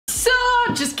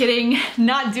Just kidding,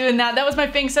 not doing that. That was my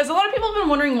Fangs Says. A lot of people have been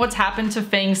wondering what's happened to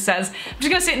Fangs Says. I'm just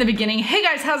gonna say it in the beginning. Hey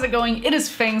guys, how's it going? It is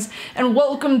Fangs, and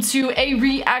welcome to a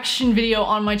reaction video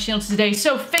on my channel today.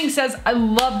 So Fangs Says, I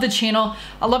love the channel.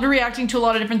 I love reacting to a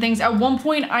lot of different things. At one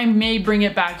point, I may bring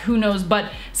it back, who knows?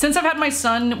 But since I've had my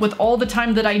son, with all the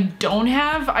time that I don't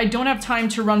have time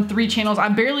to run 3 channels. I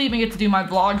barely even get to do my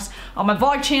vlogs on my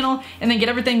vlog channel and then get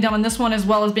everything done on this one, as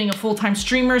well as being a full-time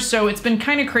streamer. So it's been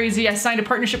kind of crazy. I signed a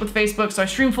partnership with Facebook, so I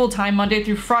stream full-time Monday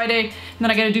through Friday, and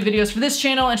then I gotta do videos for this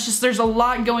channel. It's just, there's a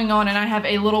lot going on, and I have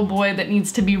a little boy that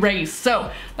needs to be raised.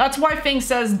 So that's why Fangs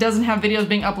Says doesn't have videos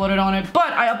being uploaded on it,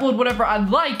 but I upload whatever I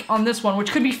like on this one,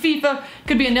 which could be FIFA,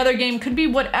 could be another game, could be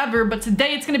whatever. But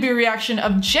today it's gonna be a reaction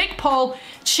of Jake Paul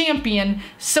Champion.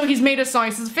 So he's made a song.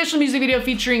 It's his official music video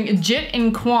featuring Jitt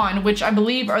and Quan, which I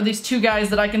believe are these 2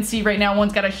 guys that I can see right now.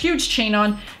 One's got a huge chain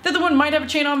on. The other one might have a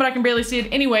chain on, but I can barely see it.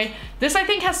 Anyway, this I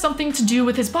think has something to do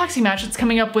with his boxing match that's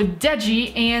coming up with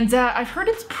Deji, and I've heard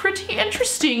it's pretty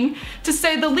interesting to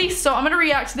say the least. So I'm gonna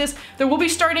react to this. There will be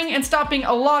starting and stopping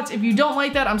a lot. If you don't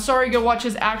like that, I'm sorry, go watch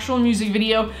his actual music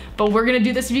video, but we're gonna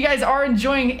do this. If you guys are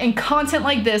enjoying and content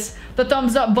like this, the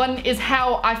thumbs up button is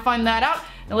how I find that out.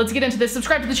 Now let's get into this.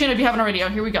 Subscribe to the channel if you haven't already. Oh,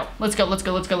 here we go. Let's go, let's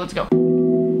go, let's go, let's go.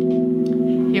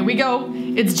 Here we go.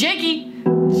 It's Jakey.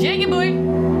 Jakey boy.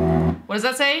 What does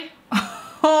that say?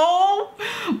 Oh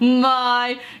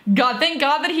my god. Thank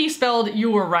god that he spelled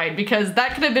you were right, because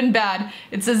that could have been bad.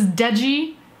 It says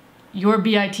Deji, you're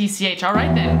B-I-T-C-H.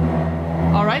 Alright then.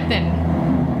 Alright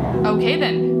then. Okay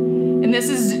then. And this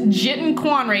is Jitt and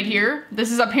Quan right here.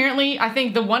 This is apparently, I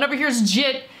think the one over here is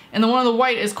Jitt, and the one on the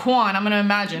white is Quan, I'm gonna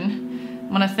imagine.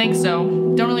 I'm gonna think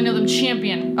so. Don't really know them.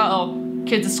 Champion. Uh-oh.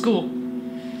 Kids at school.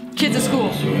 Kids at school.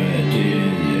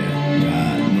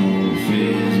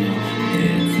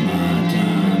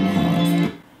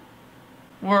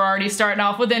 We're already starting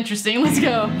off with interesting. Let's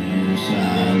go.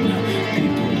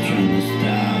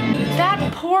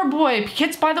 That poor boy.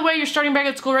 Kids, by the way, you're starting back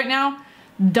at school right now.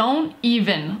 Don't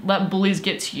even let bullies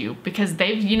get to you, because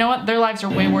they've, you know what? Their lives are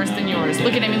way worse than yours.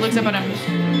 Look at him. He looks up at him.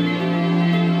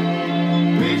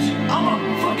 I'm a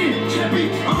fucking champion,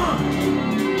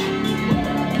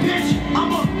 bitch,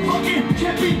 I'm a fucking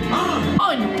champion,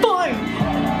 I'm fine.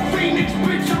 Phoenix,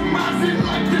 bitch, I'm rising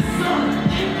like the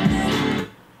sun.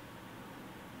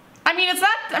 I mean, it's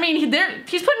not, I mean,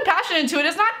 he's putting passion into it.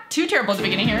 It's not too terrible at the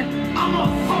beginning here. I'm a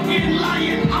fucking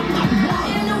lion, I'm the one.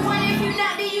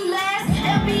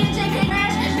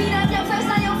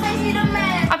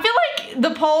 I feel like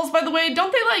the Pauls, by the way,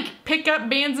 don't they like pick up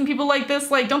bands and people like this?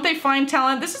 Like, don't they find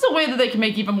talent? This is a way that they can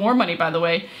make even more money, by the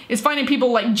way, is finding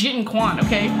people like Jitt and Quan,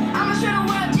 okay? I'ma show the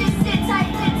world, just sit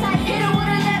tight, hit her with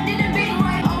a left in the big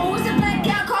right. Oh, it's a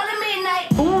blackout, call it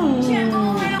midnight. Ooh.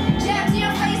 Jab to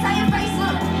your face, how your face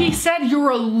look. He said you're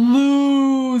a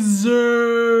loser.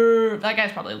 That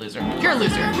guy's probably a loser. You're a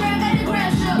loser.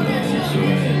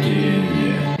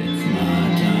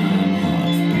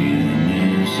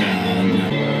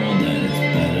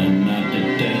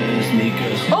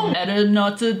 Oh, better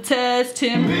not to test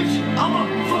him. Bitch, I'm a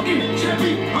fucking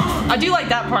champion, I do like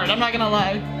that part, I'm not gonna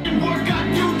lie. I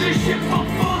do this shit for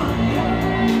fun.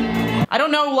 I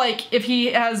don't know, like, if he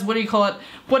has, what do you call it?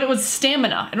 What it was,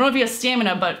 stamina. I don't know if he has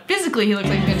stamina, but physically he looks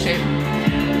like he's in shape.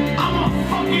 I'm a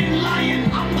fucking lion,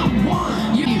 I'm the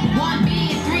one. You 1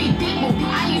 bed, 3 people.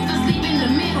 I used to sleep in the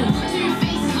middle. 2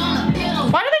 faces on a pillow.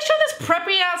 Why do they show this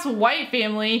preppy ass white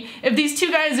family if these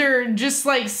 2 guys are just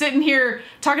like sitting here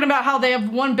talking about how they have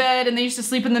 1 bed and they used to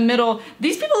sleep in the middle?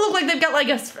 These people look like they've got like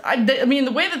I mean,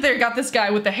 the way that they got this guy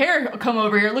with the hair come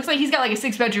over here, it looks like he's got like a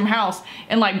 6-bedroom house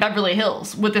in like Beverly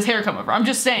Hills with this hair come over. I'm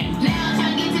just saying. Now I'm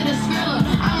trying to get to the skrilla.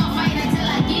 I'ma fight until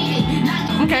I get it. Not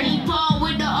the Okay. Paul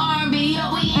with the R&B.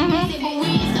 Yo, we ain't miss it, but we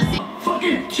used to sit.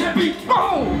 Fucking champion.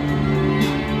 Oh!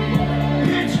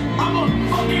 Bitch, I'm a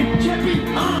fucking champion.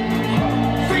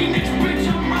 Phoenix, bitch,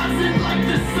 I'm rising like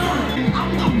the sun.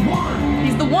 I'm the one.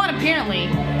 He's the one, apparently.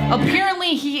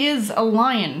 Apparently he is a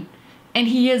lion, and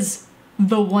he is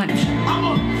the one. I'm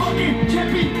a fucking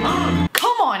champion.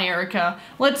 Come on, Erica.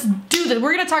 Let's do this.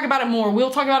 We're gonna talk about it more.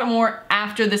 We'll talk about it more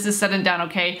after this is said and done,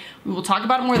 okay? We will talk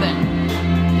about it more then.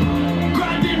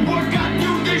 Grinding work, I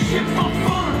do this shit for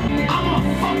fun. I'm a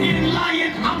fucking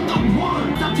lion, I'm the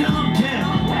one. Stop till I'm dead.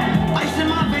 Ice in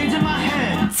my veins in my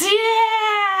head.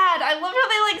 Dad! I love how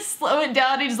they like slow it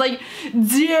down. He's like,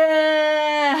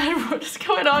 Dad! What is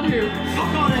going on here?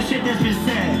 Fuck all that shit that's been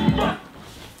said.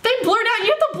 They blurred out,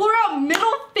 you have to blur out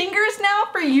middle fingers now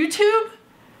for YouTube?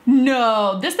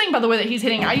 No. This thing, by the way, that he's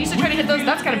hitting, I used to try to hit those.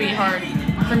 That's gotta be hard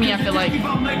for me, I feel like. Keep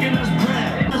on making us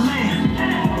bread.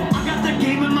 I got the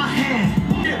game in my hand.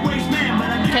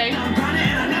 Okay.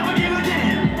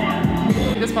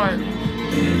 this part.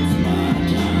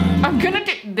 I'm gonna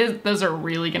do this. Those are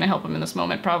really gonna help him in this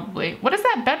moment, probably. What is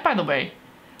that bet, by the way?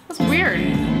 That's weird.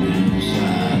 Is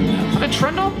that a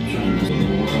trundle?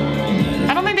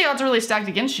 I don't think the odds are really stacked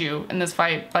against you in this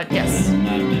fight, but yes.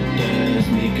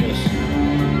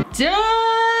 Dang!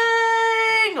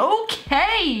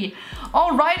 Okay!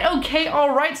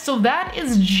 Alright, so that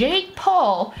is Jake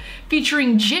Paul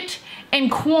featuring Jitt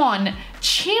and Quan,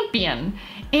 Champion.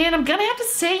 And I'm gonna have to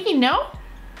say, you know,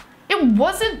 it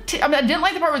wasn't, I mean, I didn't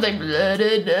like the part where it's like, blah,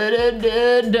 da, da,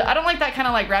 da, da. I don't like that kind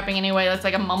of like rapping anyway. That's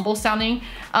like a mumble sounding.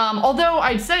 Although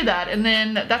I'd say that, and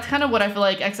then that's kind of what I feel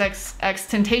like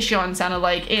XXXTentacion sounded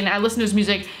like. And I listened to his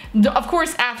music, of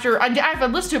course, after,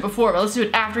 I've listened to it before, but I listened to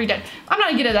it after he died. I'm not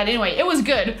gonna get at that anyway. It was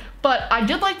good, but I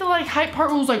did like the like hype part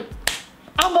where it was like,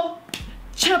 I'm a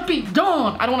champion.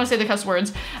 I don't want to say the cuss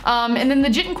words. And then the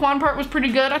Jitt and Quan part was pretty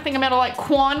good. I think I'm gonna like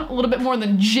Quan a little bit more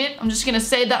than Jitt. I'm just gonna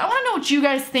say that. I want to know what you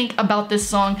guys think about this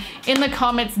song in the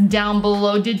comments down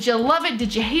below. Did you love it?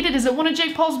 Did you hate it? Is it one of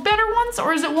Jake Paul's better ones,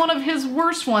 or is it one of his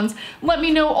worst ones? Let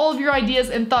me know all of your ideas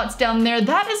and thoughts down there.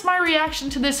 That is my reaction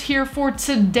to this here for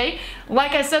today.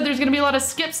 Like I said, there's gonna be a lot of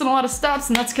skips and a lot of stops,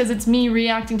 and that's because it's me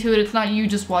reacting to it. It's not you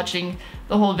just watching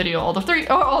the whole video all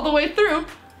the way through.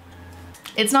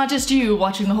 It's not just you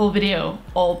watching the whole video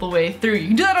all the way through. You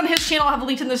can do that on his channel. I'll have a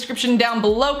link in the description down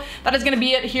below. That is gonna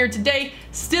be it here today.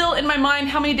 Still in my mind,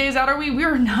 how many days out are we?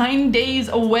 We're 9 days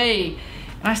away.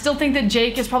 And I still think that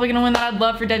Jake is probably gonna win that. I'd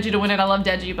love for Deji to win it. I love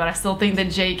Deji, but I still think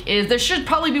that Jake is. There should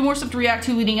probably be more stuff to react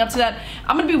to leading up to that.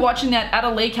 I'm gonna be watching that at a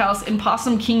lake house in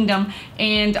Possum Kingdom,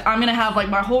 and I'm gonna have like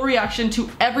my whole reaction to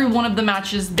every one of the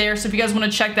matches there. So if you guys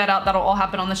wanna check that out, that'll all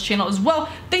happen on this channel as well.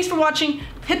 Thanks for watching.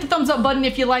 Hit the thumbs up button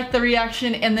if you liked the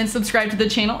reaction, and then subscribe to the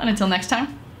channel. And until next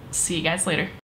time, see you guys later.